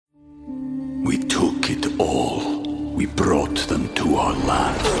We took it all. We brought them to our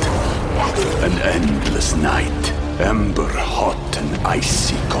land. An endless night, ember hot and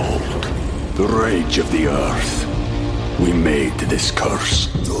icy cold. The rage of the earth. We made this curse.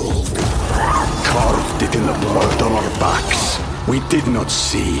 Carved it in the blood on our backs. We did not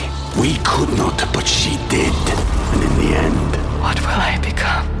see. We could not, but she did. And in the end... What will I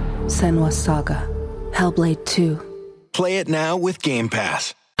become? Senua's Saga. Hellblade 2. Play it now with Game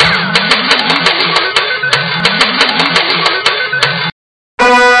Pass.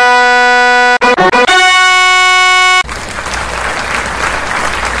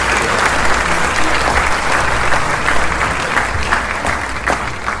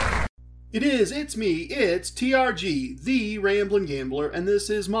 It's me, it's TRG, the Ramblin' Gambler, and this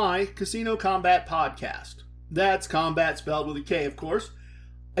is my Casino Combat podcast. That's combat spelled with a K, of course.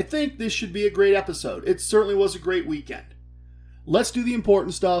 I think this should be a great episode. It certainly was a great weekend. Let's do the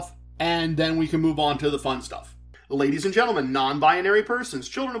important stuff, and then we can move on to the fun stuff. Ladies and gentlemen, non-binary persons,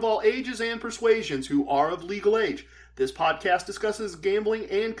 children of all ages and persuasions who are of legal age, this podcast discusses gambling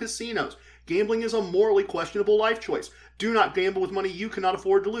and casinos. Gambling is a morally questionable life choice. Do not gamble with money you cannot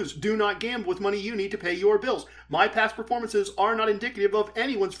afford to lose. Do not gamble with money you need to pay your bills. My past performances are not indicative of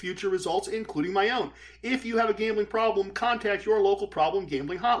anyone's future results, including my own. If you have a gambling problem, contact your local problem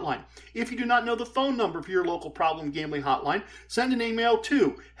gambling hotline. If you do not know the phone number for your local problem gambling hotline, send an email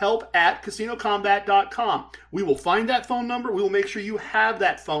to help@casinocombat.com. We will find that phone number. We will make sure you have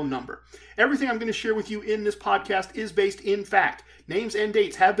that phone number. Everything I'm going to share with you in this podcast is based in fact. Names and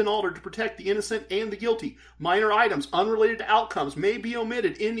dates have been altered to protect the innocent and the guilty. Minor items unrelated to outcomes may be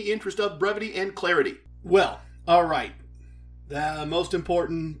omitted in the interest of brevity and clarity. Well, all right. The most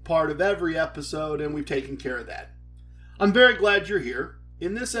important part of every episode, and we've taken care of that. I'm very glad you're here.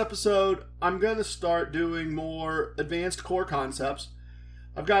 In this episode, I'm going to start doing more advanced core concepts.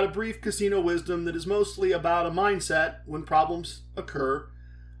 I've got a brief casino wisdom that is mostly about a mindset when problems occur,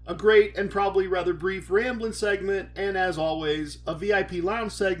 a great and probably rather brief rambling segment, and as always, a VIP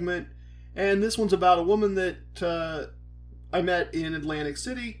lounge segment. And this one's about a woman that I met in Atlantic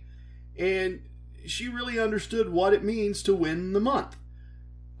City, and she really understood what it means to win the month.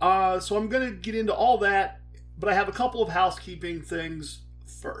 So I'm going to get into all that, but I have a couple of housekeeping things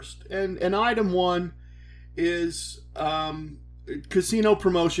first. And item one is casino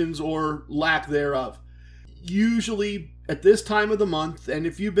promotions or lack thereof. Usually at this time of the month, and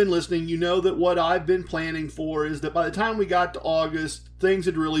if you've been listening, you know that what I've been planning for is that by the time we got to August, things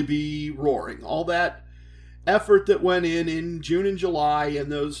would really be roaring. All that effort that went in June and July and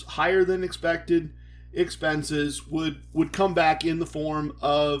those higher than expected expenses would come back in the form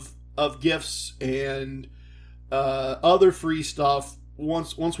of gifts and other free stuff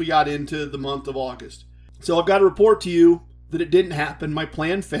once we got into the month of August. So I've got to report to you that it didn't happen. My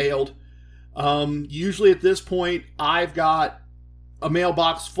plan failed. Usually at this point, I've got a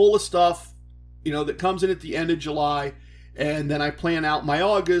mailbox full of stuff, that comes in at the end of July, and then I plan out my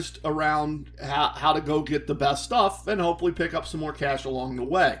August around how to go get the best stuff and hopefully pick up some more cash along the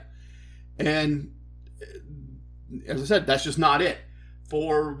way. And as I said, that's just not it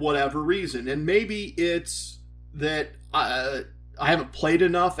for whatever reason. And maybe it's that I haven't played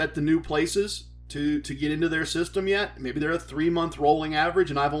enough at the new places to get into their system yet. Maybe they're a 3-month rolling average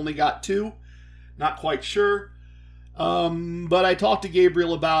and I've only got 2. Not quite sure. But I talked to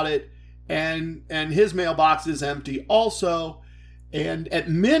Gabriel about it, and his mailbox is empty also. And at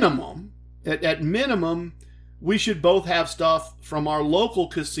minimum, we should both have stuff from our local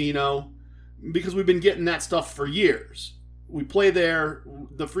casino because we've been getting that stuff for years. We play there.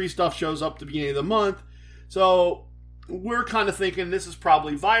 The free stuff shows up at the beginning of the month. So we're kind of thinking this is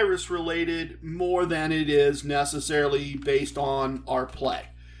probably virus related more than it is necessarily based on our play.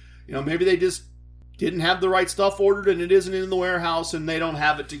 Maybe they just didn't have the right stuff ordered and it isn't in the warehouse and they don't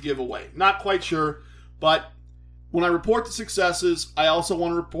have it to give away. Not quite sure, but when I report the successes, I also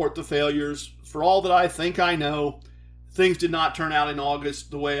want to report the failures. For all that I think I know, things did not turn out in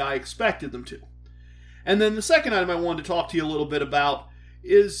August the way I expected them to. And then the second item I wanted to talk to you a little bit about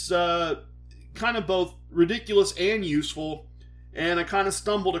is kind of both ridiculous and useful, and I kind of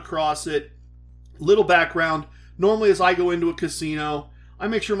stumbled across it. Little background. Normally as I go into a casino, I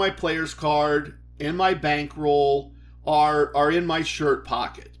make sure my player's card and my bankroll are in my shirt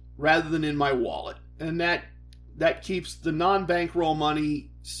pocket rather than in my wallet. And that keeps the non-bankroll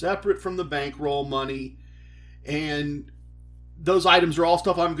money separate from the bankroll money. And those items are all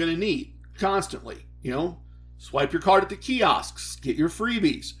stuff I'm going to need constantly. Swipe your card at the kiosks, get your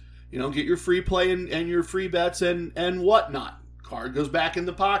freebies, get your free play and your free bets and whatnot. Card goes back in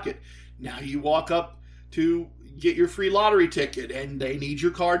the pocket. Now you walk up to get your free lottery ticket, and they need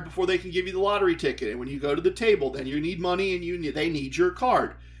your card before they can give you the lottery ticket. And when you go to the table, then you need money, and they need your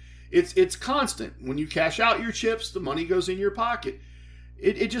card. It's constant. When you cash out your chips, the money goes in your pocket.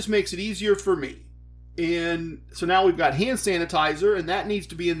 It just makes it easier for me. And so now we've got hand sanitizer, and that needs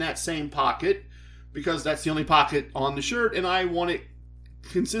to be in that same pocket because that's the only pocket on the shirt, and I want it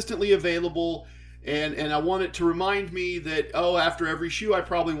consistently available, and I want it to remind me that, after every shoe I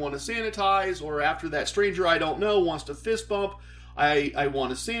probably want to sanitize, or after that stranger I don't know wants to fist bump, I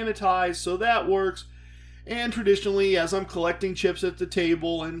want to sanitize, so that works. And traditionally, as I'm collecting chips at the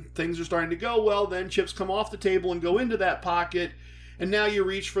table and things are starting to go well, then chips come off the table and go into that pocket, and now you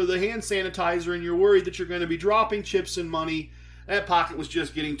reach for the hand sanitizer and you're worried that you're going to be dropping chips and money. That pocket was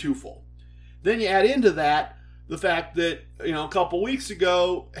just getting too full. Then you add into that the fact that, a couple weeks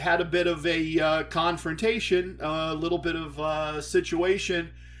ago, had a bit of a confrontation, a little bit of a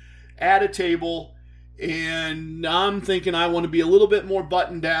situation at a table, and I'm thinking I want to be a little bit more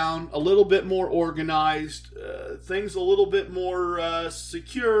buttoned down, a little bit more organized, things a little bit more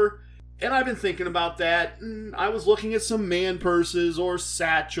secure. And I've been thinking about that, and I was looking at some man purses or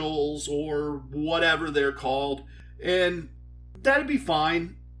satchels or whatever they're called, and that'd be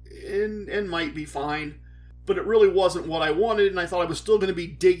fine, and might be fine, but it really wasn't what I wanted, and I thought I was still going to be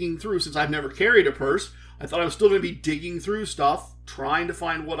digging through, since I've never carried a purse. I thought I was still going to be digging through stuff, trying to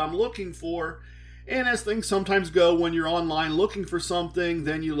find what I'm looking for. And as things sometimes go when you're online looking for something,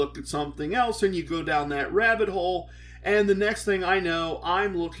 then you look at something else and you go down that rabbit hole. And the next thing I know,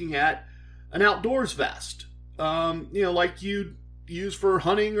 I'm looking at an outdoors vest. Like you'd use for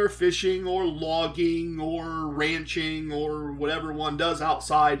hunting or fishing or logging or ranching or whatever one does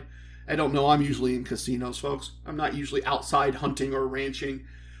outside. I don't know, I'm usually in casinos, folks. I'm not usually outside hunting or ranching.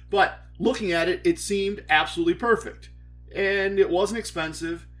 But looking at it, it seemed absolutely perfect. And it wasn't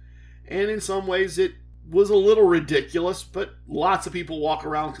expensive. And in some ways it was a little ridiculous, but lots of people walk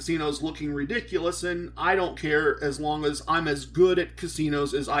around casinos looking ridiculous, and I don't care as long as I'm as good at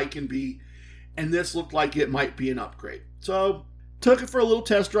casinos as I can be. And this looked like it might be an upgrade. So, took it for a little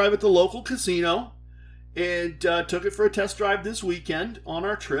test drive at the local casino, and took it for a test drive this weekend on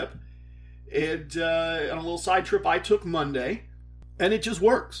our trip. And on a little side trip I took Monday, and it just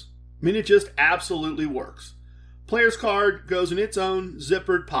works. I mean, it just absolutely works. Player's card goes in its own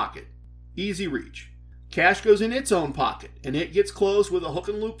zippered pocket. Easy reach. Cash goes in its own pocket, and it gets closed with a hook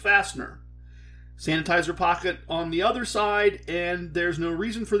and loop fastener. Sanitizer pocket on the other side, and there's no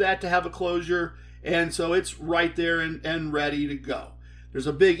reason for that to have a closure, and so it's right there and ready to go. There's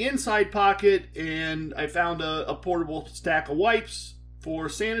a big inside pocket, and I found a portable stack of wipes for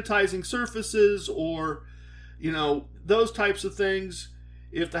sanitizing surfaces or, those types of things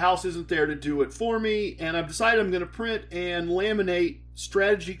if the house isn't there to do it for me. And I've decided I'm going to print and laminate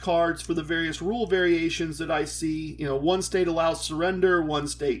strategy cards for the various rule variations that I see. One state allows surrender, one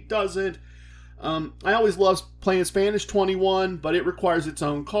state doesn't. I always love playing Spanish 21, but it requires its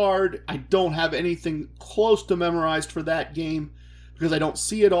own card. I don't have anything close to memorized for that game because I don't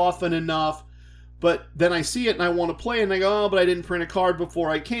see it often enough. But then I see it and I want to play, and I go, but I didn't print a card before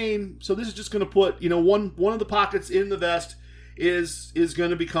I came. So this is just going to put, one of the pockets in the vest is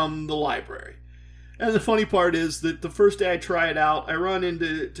going to become the library. And the funny part is that the first day I try it out, I run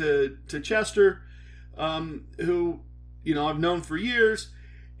into to Chester, who, I've known for years,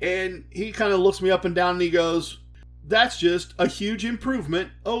 and he kind of looks me up and down and he goes, that's just a huge improvement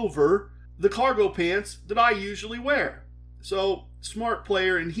over the cargo pants that I usually wear. So, smart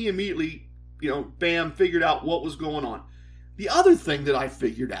player, and he immediately, bam, figured out what was going on. The other thing that I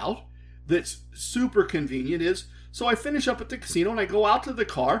figured out that's super convenient is, so I finish up at the casino and I go out to the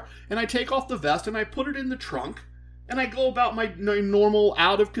car and I take off the vest and I put it in the trunk and I go about my normal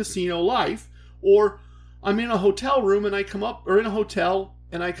out of casino life. Or I'm in a hotel room and I come up, or in a hotel,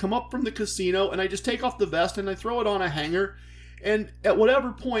 and I come up from the casino and I just take off the vest and I throw it on a hanger. And at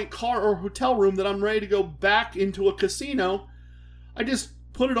whatever point, car or hotel room, that I'm ready to go back into a casino, I just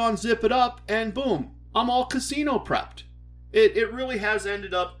put it on, zip it up, and boom, I'm all casino prepped. It really has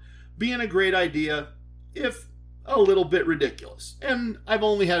ended up being a great idea, if a little bit ridiculous. And I've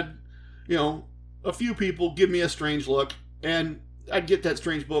only had, a few people give me a strange look, and I'd get that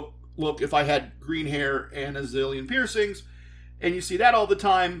strange look if I had green hair and a zillion piercings, and you see that all the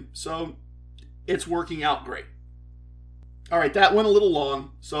time, so it's working out great. All right, that went a little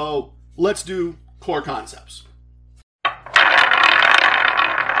long, so let's do core concepts.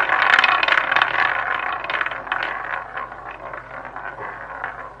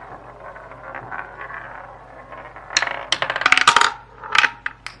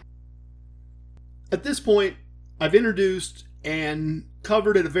 At this point, I've introduced and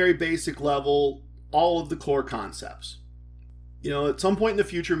covered at a very basic level all of the core concepts. At some point in the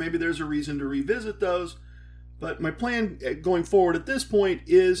future, maybe there's a reason to revisit those, but my plan going forward at this point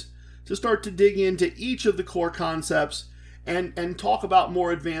is to start to dig into each of the core concepts and talk about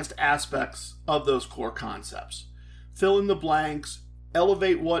more advanced aspects of those core concepts. Fill in the blanks,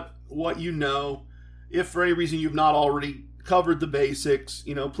 elevate what you know. If for any reason you've not already covered the basics,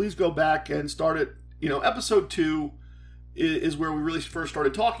 please go back and start at, episode 2 is where we really first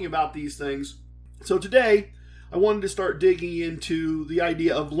started talking about these things. So today, I wanted to start digging into the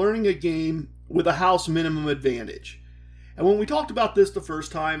idea of learning a game with a house minimum advantage. And when we talked about this the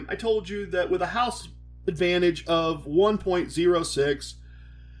first time, I told you that with a house advantage of 1.06,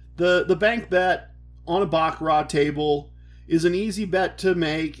 the bank bet on a baccarat table is an easy bet to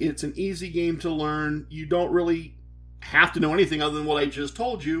make. It's an easy game to learn. You don't really have to know anything other than what I just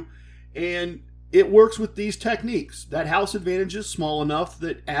told you. And it works with these techniques. That house advantage is small enough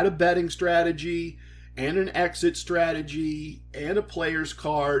that add a betting strategy and an exit strategy and a player's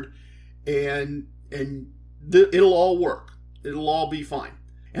card, and it'll all work. It'll all be fine.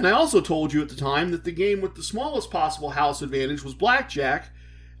 And I also told you at the time that the game with the smallest possible house advantage was blackjack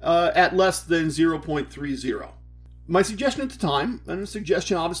at less than 0.30. My suggestion at the time, and a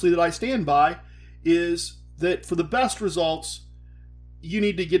suggestion obviously that I stand by, is that for the best results, you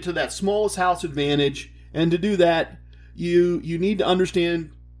need to get to that smallest house advantage, and to do that, you need to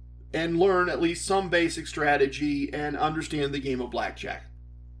understand and learn at least some basic strategy and understand the game of blackjack.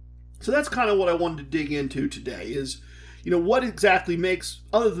 So that's kind of what I wanted to dig into today is, what exactly makes,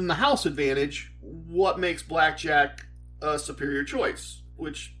 other than the house advantage, what makes blackjack a superior choice,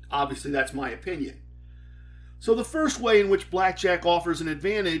 which obviously that's my opinion. So the first way in which blackjack offers an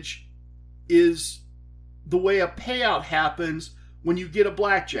advantage is the way a payout happens when you get a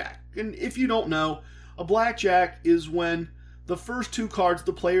blackjack. And if you don't know, a blackjack is when the first 2 cards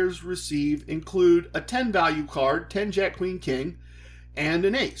the players receive include a 10 value card, 10 Jack, Queen, King, and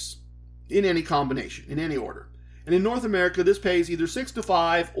an ace in any combination, in any order. And in North America, this pays either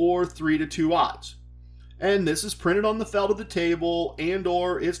 6-5 or 3-2 odds. And this is printed on the felt of the table, and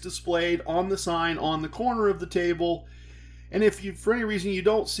or it's displayed on the sign on the corner of the table. And if you, for any reason you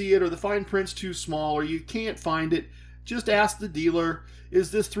don't see it, or the fine print's too small, or you can't find it, just ask the dealer,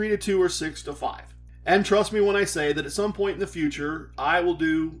 is this 3-2 or 6-5? And trust me when I say that at some point in the future, I will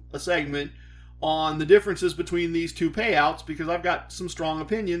do a segment on the differences between these 2 payouts, because I've got some strong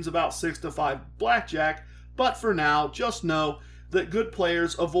opinions about 6-5 blackjack. But for now, just know that good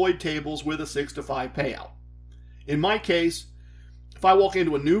players avoid tables with a 6-5 payout. In my case, if I walk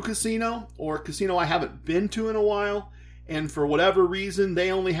into a new casino or a casino I haven't been to in a while, and for whatever reason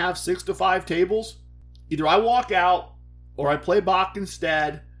they only have 6-5 tables, either I walk out or I play Bach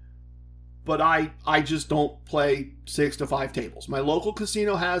instead, but I just don't play 6-5 tables. My local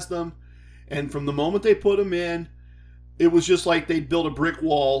casino has them, and from the moment they put them in, it was just like they'd build a brick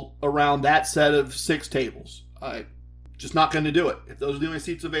wall around that set of 6 tables. I'm just not going to do it. If those are the only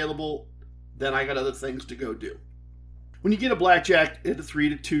seats available, then I got other things to go do. When you get a blackjack at a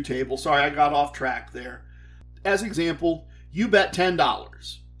 3-2 table, sorry, I got off track there. As an example, you bet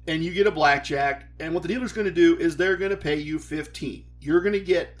 $10 and you get a blackjack, and what the dealer's going to do is they're going to pay you $15. You're going to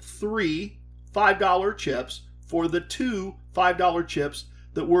get 3 $5 chips for the 2 $5 chips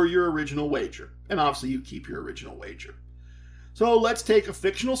that were your original wager. And obviously you keep your original wager. So let's take a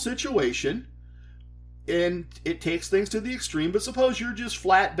fictional situation, and it takes things to the extreme, but suppose you're just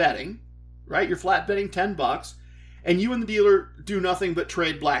flat betting, right? You're flat betting $10, and you and the dealer do nothing but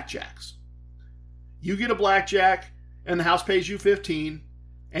trade blackjacks. You get a blackjack, and the house pays you $15,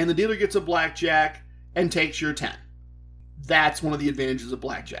 and the dealer gets a blackjack and takes your $10. That's one of the advantages of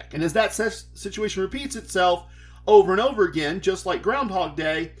blackjack. And as that situation repeats itself over and over again, just like Groundhog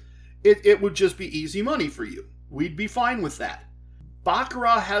Day, it would just be easy money for you. We'd be fine with that.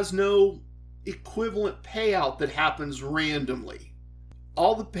 Baccarat has no equivalent payout that happens randomly.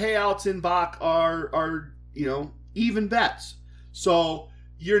 All the payouts in Bach are even bets. So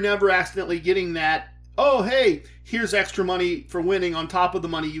you're never accidentally getting that, oh, hey, here's extra money for winning on top of the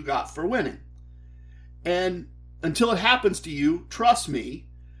money you got for winning. And until it happens to you, trust me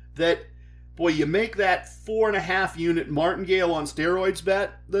that, boy, you make that 4.5 unit martingale on steroids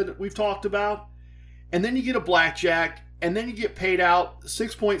bet that we've talked about, and then you get a blackjack, and then you get paid out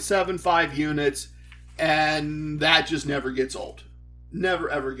 6.75 units, and that just never gets old. Never,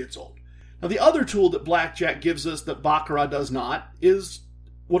 ever gets old. Now, the other tool that blackjack gives us that Baccarat does not is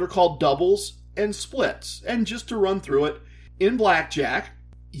what are called doubles and splits. And just to run through it, in blackjack,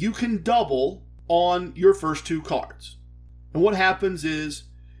 you can double on your first 2 cards. And what happens is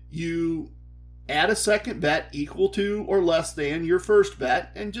you add a second bet equal to or less than your first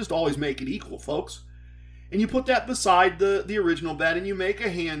bet, and just always make it equal, folks. And you put that beside the original bet, and you make a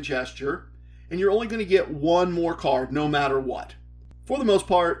hand gesture, and you're only going to get one more card no matter what. For the most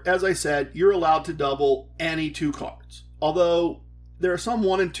part, as I said, you're allowed to double any 2 cards. Although there are some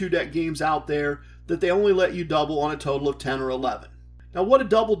 1 and 2 deck games out there that they only let you double on a total of 10 or 11. Now what a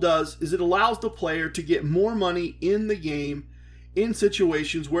double does is it allows the player to get more money in the game in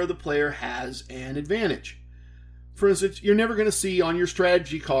situations where the player has an advantage. For instance, you're never going to see on your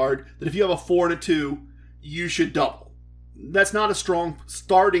strategy card that if you have a 4 and a 2, you should double. That's not a strong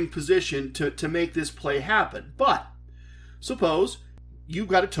starting position to make this play happen. But suppose you've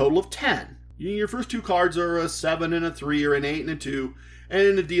got a total of 10. Your first 2 cards are a 7 and a 3 or an 8 and a 2,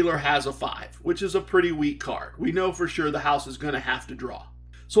 and the dealer has a 5, which is a pretty weak card. We know for sure the house is going to have to draw.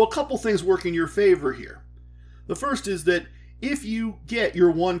 So a couple things work in your favor here. The first is that if you get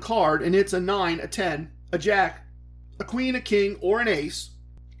your 1 card and it's a 9, a 10, a jack, a queen, a king, or an ace,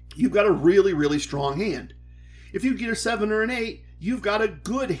 you've got a really, really strong hand. If you get a 7 or an 8, you've got a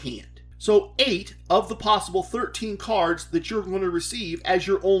good hand. So 8 of the possible 13 cards that you're going to receive as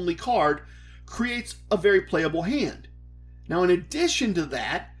your only card creates a very playable hand. Now, in addition to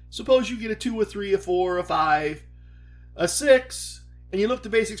that, suppose you get a 2, a 3, a 4, a 5, a 6, and you look at the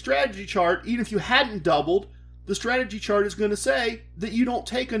basic strategy chart, even if you hadn't doubled, the strategy chart is going to say that you don't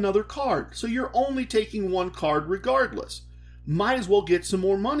take another card. So you're only taking 1 card regardless. Might as well get some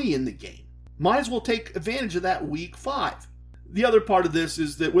more money in the game. Might as well take advantage of that weak 5. The other part of this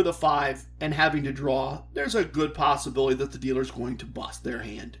is that with a 5 and having to draw, there's a good possibility that the dealer's going to bust their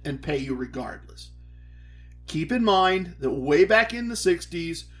hand and pay you regardless. Keep in mind that way back in the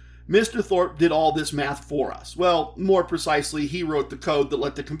 60s, Mr. Thorpe did all this math for us. Well, more precisely, he wrote the code that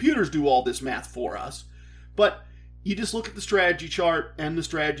let the computers do all this math for us. But you just look at the strategy chart, and the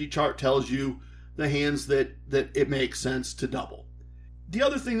strategy chart tells you the hands that it makes sense to double. The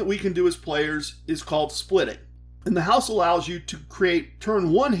other thing that we can do as players is called splitting. And the house allows you to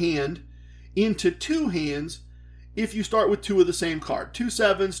turn 1 hand into 2 hands if you start with 2 of the same card. 2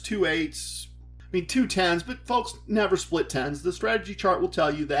 7s, 2 8s, 2 10s, but folks never split 10s. The strategy chart will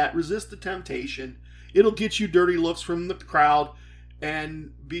tell you that. Resist the temptation. It'll get you dirty looks from the crowd,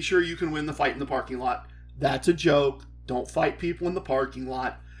 and be sure you can win the fight in the parking lot. That's a joke. Don't fight people in the parking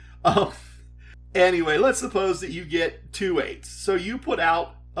lot. Anyway, let's suppose that you get 2 8s. So you put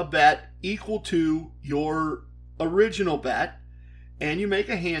out a bet equal to your original bet, and you make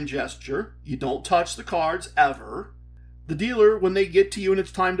a hand gesture. You don't touch the cards ever. The dealer, when they get to you and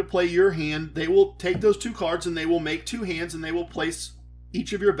it's time to play your hand, they will take those 2 cards and they will make 2 hands, and they will place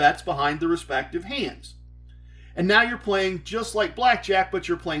each of your bets behind the respective hands. And now you're playing just like blackjack, but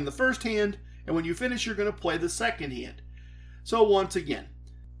you're playing the first hand, and when you finish, you're going to play the second hand. So once again,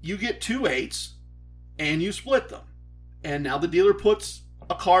 you get 2 8s, and you split them. And now the dealer puts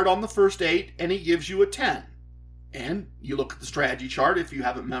a card on the first 8, and he gives you a 10. And you look at the strategy chart if you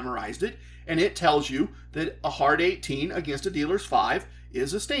haven't memorized it, and it tells you that a hard 18 against a dealer's 5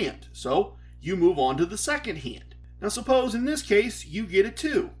 is a stand. So you move on to the second hand. Now suppose in this case you get a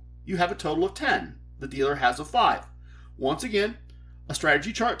 2. You have a total of 10. The dealer has a 5. Once again, a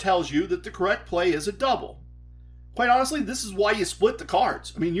strategy chart tells you that the correct play is a double. Quite honestly, this is why you split the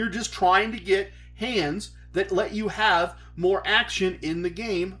cards. You're just trying to get hands that let you have more action in the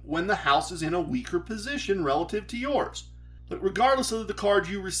game when the house is in a weaker position relative to yours. But regardless of the card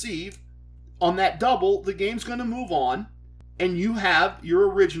you receive, on that double, the game's going to move on, and you have your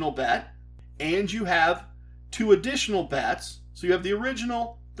original bet, and you have 2 additional bets. So you have the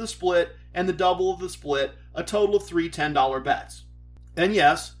original, the split, and the double of the split, a total of 3 $10 bets. And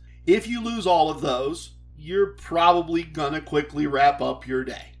yes, if you lose all of those, you're probably going to quickly wrap up your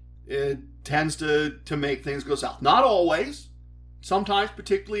day. It tends to make things go south. Not always. Sometimes,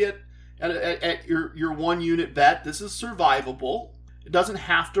 particularly at your 1 unit bet, this is survivable. It doesn't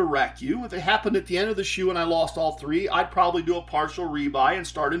have to wreck you. If it happened at the end of the shoe and I lost all 3, I'd probably do a partial rebuy and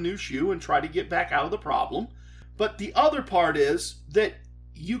start a new shoe and try to get back out of the problem. But the other part is that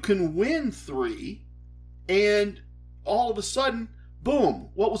you can win 3, and all of a sudden, boom,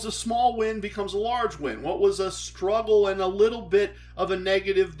 what was a small win becomes a large win. What was a struggle and a little bit of a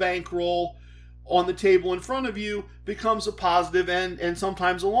negative bankroll on the table in front of you becomes a positive and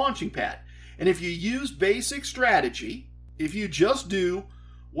sometimes a launching pad. And if you use basic strategy, if you just do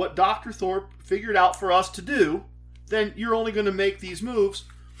what Dr. Thorpe figured out for us to do, then you're only going to make these moves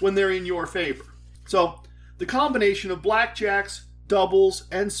when they're in your favor. So the combination of blackjacks, doubles,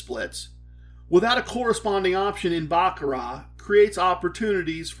 and splits, without a corresponding option in Baccarat, creates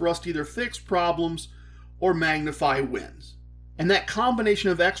opportunities for us to either fix problems or magnify wins. And that combination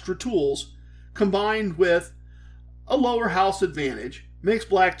of extra tools combined with a lower house advantage, makes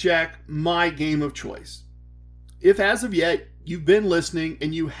blackjack my game of choice. If as of yet you've been listening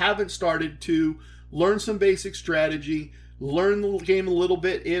and you haven't started to learn some basic strategy, learn the game a little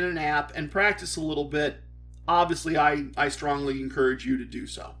bit in an app, and practice a little bit, obviously I strongly encourage you to do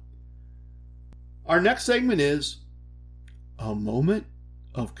so. Our next segment is a moment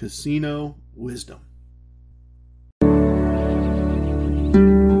of casino wisdom.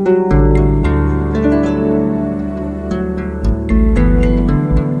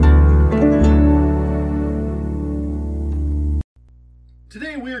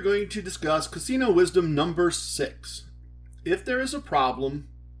 Today we are going to discuss casino wisdom number 6. If there is a problem,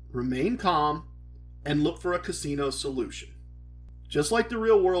 remain calm and look for a casino solution. Just like the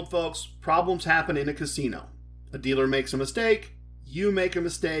real world, folks, problems happen in a casino. A dealer makes a mistake, you make a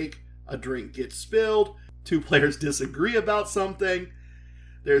mistake, a drink gets spilled, 2 players disagree about something,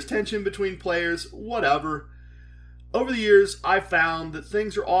 there's tension between players, whatever. Over the years, I've found that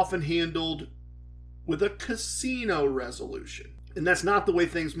things are often handled with a casino resolution. And that's not the way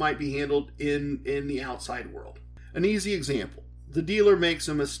things might be handled in the outside world. An easy example, the dealer makes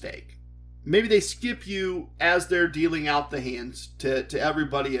a mistake. Maybe they skip you as they're dealing out the hands to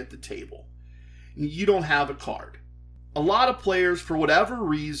everybody at the table. You don't have a card. A lot of players, for whatever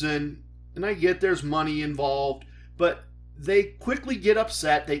reason, and I get there's money involved, but they quickly get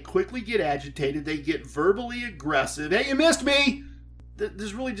upset, they quickly get agitated, they get verbally aggressive. Hey, you missed me!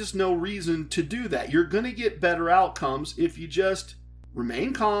 There's really just no reason to do that. You're going to get better outcomes if you just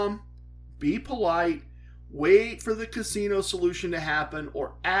remain calm, be polite, wait for the casino solution to happen,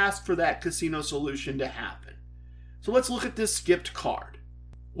 or ask for that casino solution to happen. So let's look at this skipped card.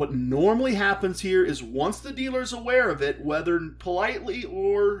 What normally happens here is once the dealer's aware of it, whether politely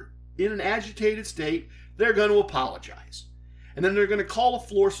or in an agitated state, they're going to apologize. And then they're going to call a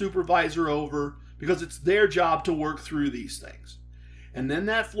floor supervisor over because it's their job to work through these things. And then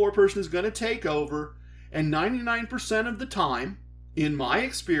that floor person is going to take over, and 99% of the time, in my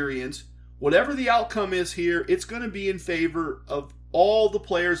experience, whatever the outcome is here, it's going to be in favor of all the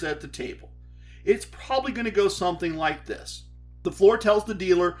players at the table. It's probably going to go something like this. The floor tells the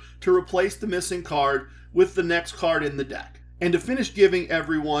dealer to replace the missing card with the next card in the deck, and to finish giving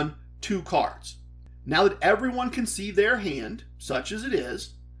everyone 2 cards. Now that everyone can see their hand, such as it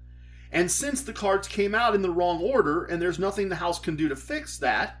is, and since the cards came out in the wrong order and there's nothing the house can do to fix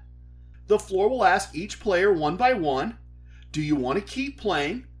that, the floor will ask each player one by one, do you want to keep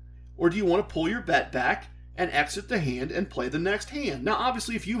playing, or do you want to pull your bet back and exit the hand and play the next hand? Now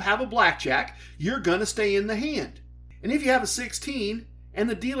obviously if you have a blackjack, you're going to stay in the hand. And if you have a 16 and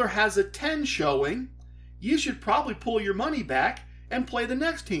the dealer has a 10 showing, you should probably pull your money back and play the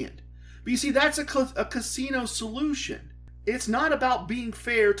next hand. But you see, that's a casino solution. It's not about being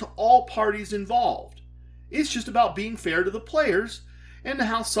fair to all parties involved. It's just about being fair to the players, and the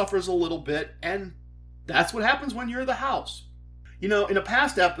house suffers a little bit, and that's what happens when you're the house. You know, in a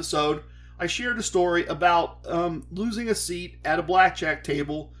past episode, I shared a story about losing a seat at a blackjack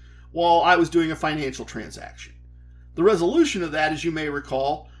table while I was doing a financial transaction. The resolution of that, as you may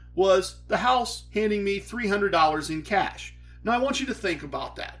recall, was the house handing me $300 in cash. Now I want you to think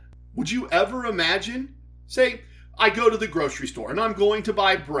about that. Would you ever imagine, say, I go to the grocery store and I'm going to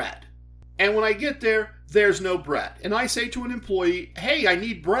buy bread. And when I get there, there's no bread. And I say to an employee, hey, I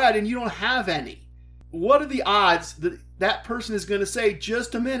need bread and you don't have any. What are the odds that that person is going to say,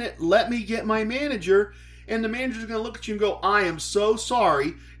 just a minute, let me get my manager. And the manager's going to look at you and go, I am so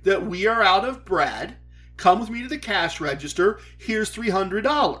sorry that we are out of bread. Come with me to the cash register. Here's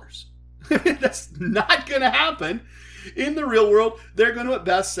 $300. That's not going to happen. In the real world, they're going to at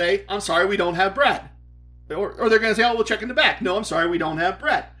best say, I'm sorry, we don't have bread. Or they're going to say, oh, we'll check in the back. No, I'm sorry, we don't have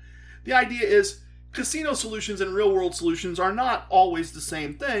bread. The idea is casino solutions and real world solutions are not always the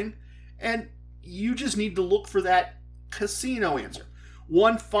same thing. And you just need to look for that casino answer.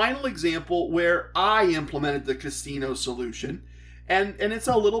 One final example where I implemented the casino solution, and it's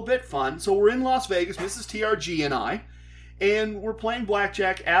a little bit fun. So we're in Las Vegas, Mrs. TRG and I, and we're playing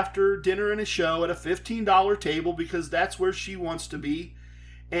blackjack after dinner and a show at a $15 table because that's where she wants to be.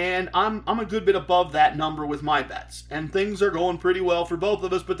 And I'm a good bit above that number with my bets. And things are going pretty well for both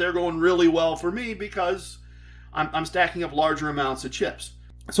of us, but they're going really well for me because I'm stacking up larger amounts of chips.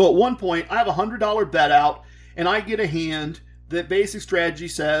 So at one point, I have a $100 bet out, and I get a hand that basic strategy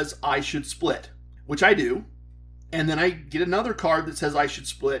says I should split, which I do. And then I get another card that says I should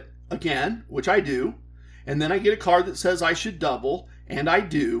split again, which I do. And then I get a card that says I should double, and I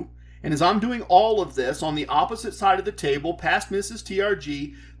do. And as I'm doing all of this, on the opposite side of the table, past Mrs.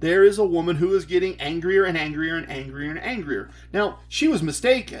 TRG, there is a woman who is getting angrier and angrier and angrier and angrier. Now, she was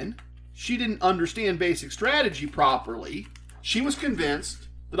mistaken. she didn't understand basic strategy properly. She was convinced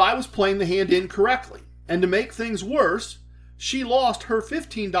that I was playing the hand incorrectly. And to make things worse, she lost her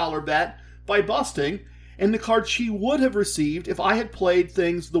 $15 bet by busting, and the card she would have received if I had played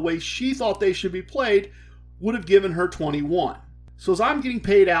things the way she thought they should be played would have given her 21. So as I'm getting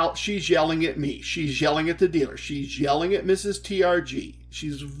paid out, she's yelling at me. She's yelling at the dealer. She's yelling at Mrs. TRG.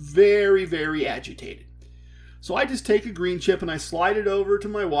 She's very, very agitated. So I just take a green chip and I slide it over to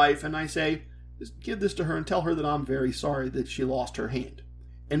my wife and I say, just give this to her and tell her that I'm very sorry that she lost her hand.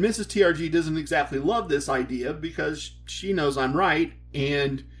 And Mrs. TRG doesn't exactly love this idea because she knows I'm right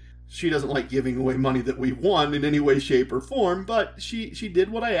and she doesn't like giving away money that we won in any way, shape, or form, but she did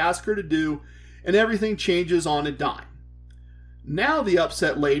what I asked her to do, and everything changes on a dime. Now the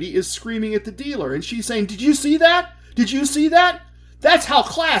upset lady is screaming at the dealer, and she's saying, "Did you see that? Did you see that? That's how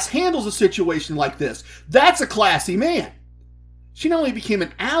class handles a situation like this. That's a classy man." She not only became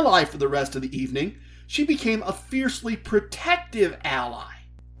an ally for the rest of the evening, she became a fiercely protective ally.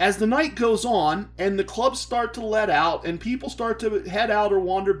 As the night goes on and the clubs start to let out and people start to head out or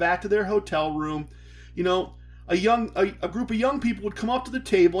wander back to their hotel room, a group of young people would come up to the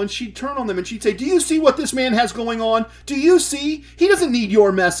table and she'd turn on them and she'd say, "Do you see what this man has going on? Do you see? He doesn't need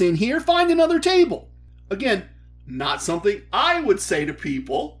your mess in here. Find another table." Again, not something I would say to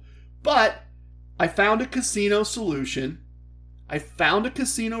people, but I found a casino solution. I found a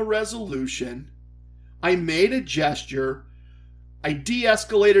casino resolution. I made a gesture. I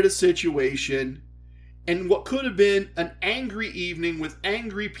de-escalated a situation, and what could have been an angry evening with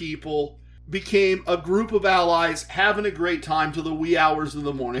angry people became a group of allies having a great time till the wee hours of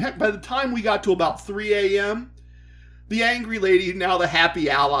the morning. Heck, by the time we got to about 3 a.m., the angry lady, now the happy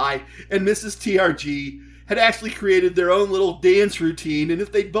ally, and Mrs. TRG had actually created their own little dance routine, and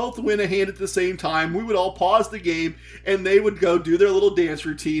if they'd both win a hand at the same time, we would all pause the game, and they would go do their little dance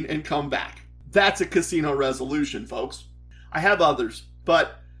routine and come back. That's a casino resolution, folks. I have others,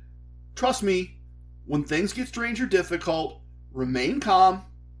 but trust me, when things get strange or difficult, remain calm,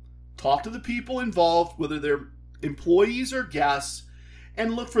 talk to the people involved, whether they're employees or guests,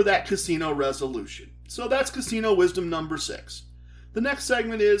 and look for that casino resolution. So that's casino wisdom number 6. The next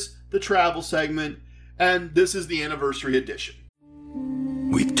segment is the travel segment, and this is the anniversary edition.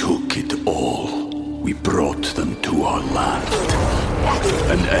 We took it all. We brought them to our land.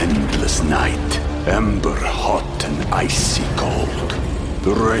 An endless night, ember hot and icy cold.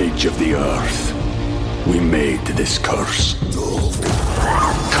 The rage of the earth. We made this curse.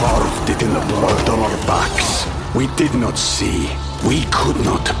 Carved it in the blood on our backs. We did not see. We could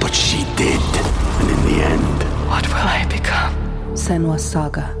not, but she did. And in the end, What will I become? Senua's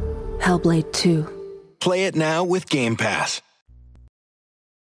Saga. Hellblade 2. Play it now with Game Pass.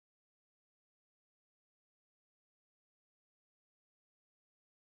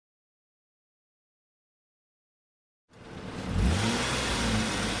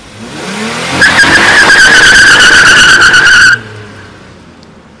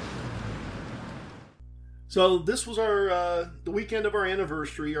 So this was the weekend of our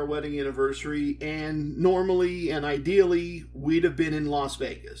anniversary, our wedding anniversary, and normally and ideally we'd have been in Las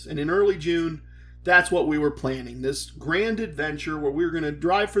Vegas. And in early June, that's what we were planning. This grand adventure where we were going to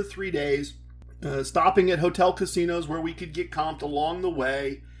drive for 3 days, stopping at hotel casinos where we could get comped along the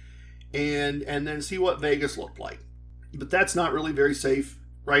way, and then see what Vegas looked like. But that's not really very safe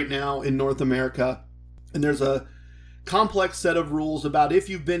right now in North America. And there's a complex set of rules about if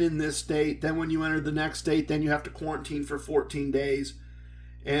you've been in this state, then when you enter the next state, then you have to quarantine for 14 days.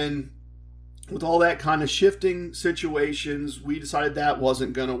 And with all that kind of shifting situations, we decided that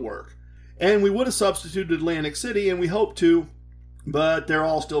wasn't going to work. And we would have substituted Atlantic City, and we hoped to, but they're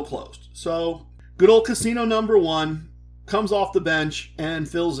all still closed. So good old casino number 1 comes off the bench and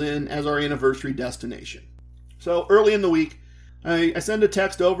fills in as our anniversary destination. So early in the week, I send a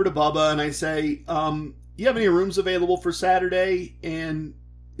text over to Bubba and I say, you have any rooms available for Saturday? And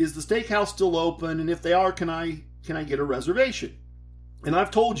is the steakhouse still open? And if they are, can I get a reservation? And I've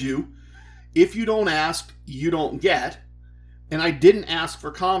told you, if you don't ask, you don't get. And I didn't ask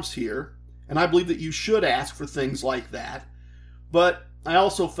for comps here. And I believe that you should ask for things like that. But I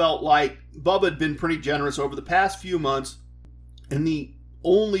also felt like Bubba had been pretty generous over the past few months. And the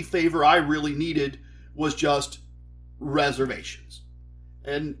only favor I really needed was just reservations.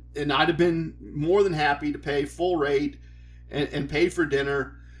 And I'd have been more than happy to pay full rate and pay for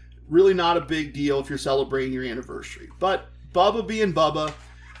dinner. Really not a big deal if you're celebrating your anniversary. But Bubba being Bubba,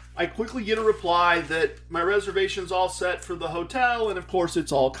 I quickly get a reply that my reservation's all set for the hotel, and of course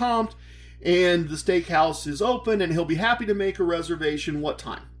it's all comped, and the steakhouse is open, and he'll be happy to make a reservation what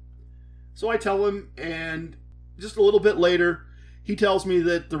time. So I tell him, and just a little bit later, he tells me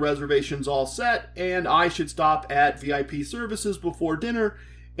that the reservation's all set and I should stop at VIP services before dinner,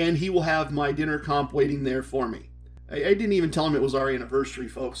 and he will have my dinner comp waiting there for me. I didn't even tell him it was our anniversary,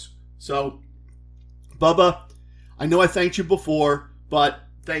 folks. So, Bubba, I know I thanked you before, but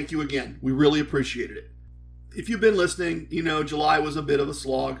thank you again. We really appreciated it. If you've been listening, you know July was a bit of a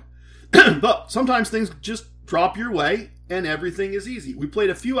slog. But sometimes things just drop your way and everything is easy. We played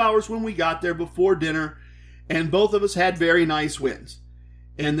a few hours when we got there before dinner, and both of us had very nice wins.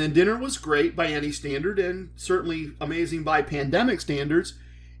 And then dinner was great by any standard, and certainly amazing by pandemic standards.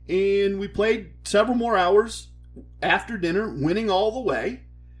 And we played several more hours after dinner, winning all the way.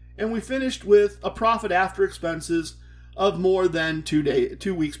 And we finished with a profit after expenses of more than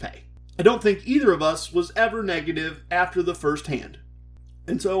 2 weeks' pay. I don't think either of us was ever negative after the first hand.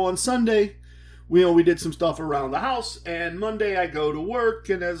 And so on Sunday, we did some stuff around the house, and Monday I go to work,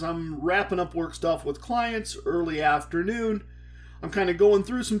 and as I'm wrapping up work stuff with clients early afternoon, I'm kind of going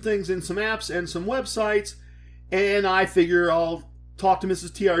through some things in some apps and some websites, and I figure I'll talk to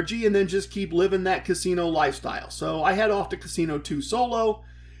Mrs. TRG and then just keep living that casino lifestyle. So I head off to Casino 2 solo,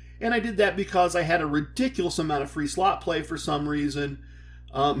 and I did that because I had a ridiculous amount of free slot play for some reason.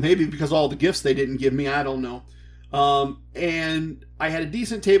 Maybe because all the gifts they didn't give me, I don't know. And I had a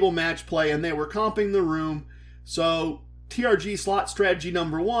decent table match play, and they were comping the room. So TRG slot strategy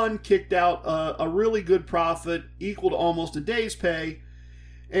number 1 kicked out a really good profit, equal to almost a day's pay.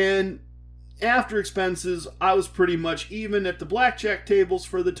 And after expenses, I was pretty much even at the blackjack tables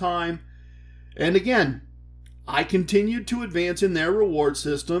for the time. And again, I continued to advance in their reward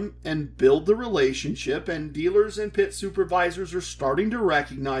system and build the relationship, and dealers and pit supervisors are starting to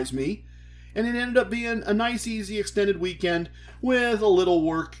recognize me. And it ended up being a nice, easy, extended weekend with a little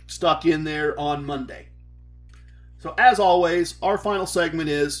work stuck in there on Monday. So as always, our final segment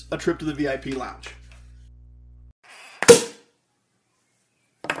is a trip to the VIP lounge.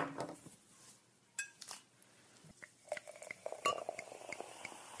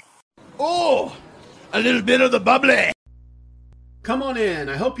 Oh, a little bit of the bubbly. Come on in.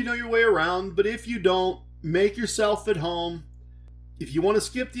 I hope you know your way around, but if you don't, make yourself at home. If you want to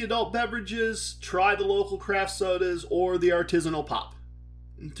skip the adult beverages, try the local craft sodas or the artisanal pop.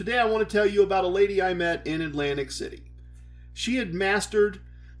 And today I want to tell you about a lady I met in Atlantic City. She had mastered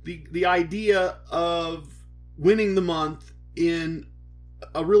the idea of winning the month in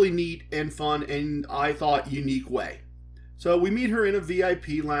a really neat and fun and, I thought, unique way. So we meet her in a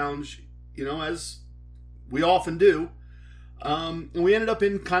VIP lounge, as we often do. And we ended up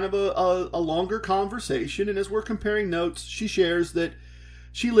in kind of a longer conversation, and as we're comparing notes, she shares that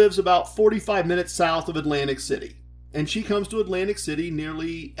she lives about 45 minutes south of Atlantic City. And she comes to Atlantic City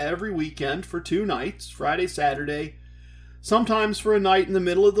nearly every weekend for 2 nights, Friday, Saturday. Sometimes for a night in the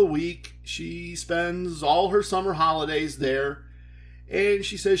middle of the week. She spends all her summer holidays there. And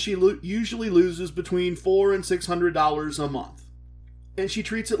she says she usually loses between $400 and $600 a month. And she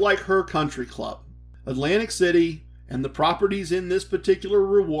treats it like her country club. Atlantic City and the properties in this particular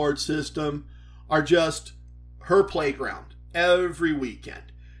reward system are just her playground every weekend.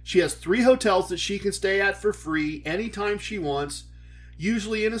 She has 3 hotels that she can stay at for free anytime she wants,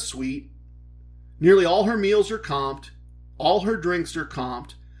 usually in a suite. Nearly all her meals are comped. All her drinks are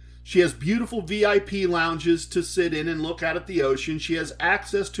comped. She has beautiful VIP lounges to sit in and look out at the ocean. She has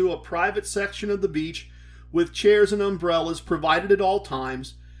access to a private section of the beach with chairs and umbrellas provided at all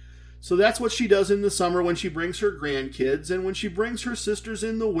times. So that's what she does in the summer when she brings her grandkids, and when she brings her sisters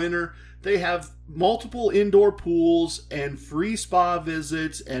in the winter, they have multiple indoor pools and free spa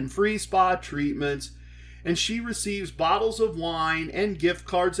visits and free spa treatments, and she receives bottles of wine and gift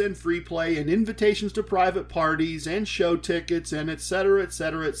cards and free play and invitations to private parties and show tickets and etc.,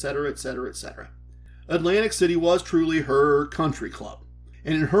 etc., etc., etc., etc. Atlantic City was truly her country club.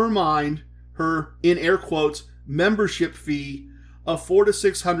 And in her mind, her, in air quotes, membership fee of $400 to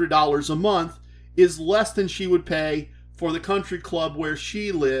 $600 a month is less than she would pay for the country club where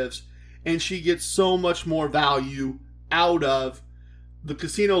she lives, and she gets so much more value out of the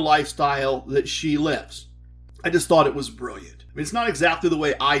casino lifestyle that she lives. I just thought it was brilliant. I mean, it's not exactly the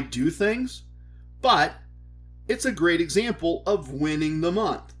way I do things, but it's a great example of winning the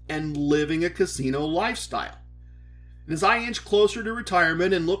month and living a casino lifestyle. And as I inch closer to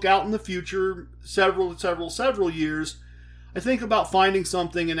retirement and look out in the future several years, I think about finding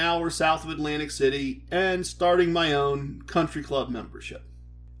something an hour south of Atlantic City and starting my own country club membership.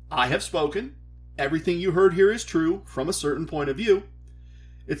 I have spoken. Everything you heard here is true from a certain point of view.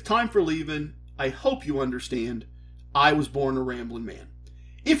 It's time for leaving. I hope you understand. I was born a rambling man.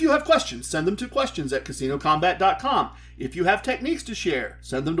 If you have questions, send them to questions@casinocombat.com. If you have techniques to share,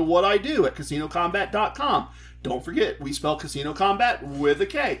 send them to whatido@casinocombat.com. Don't forget, we spell Casino Combat with a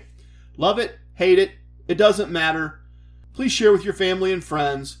K. Love it, hate it, it doesn't matter. Please share with your family and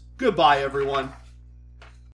friends. Goodbye, everyone.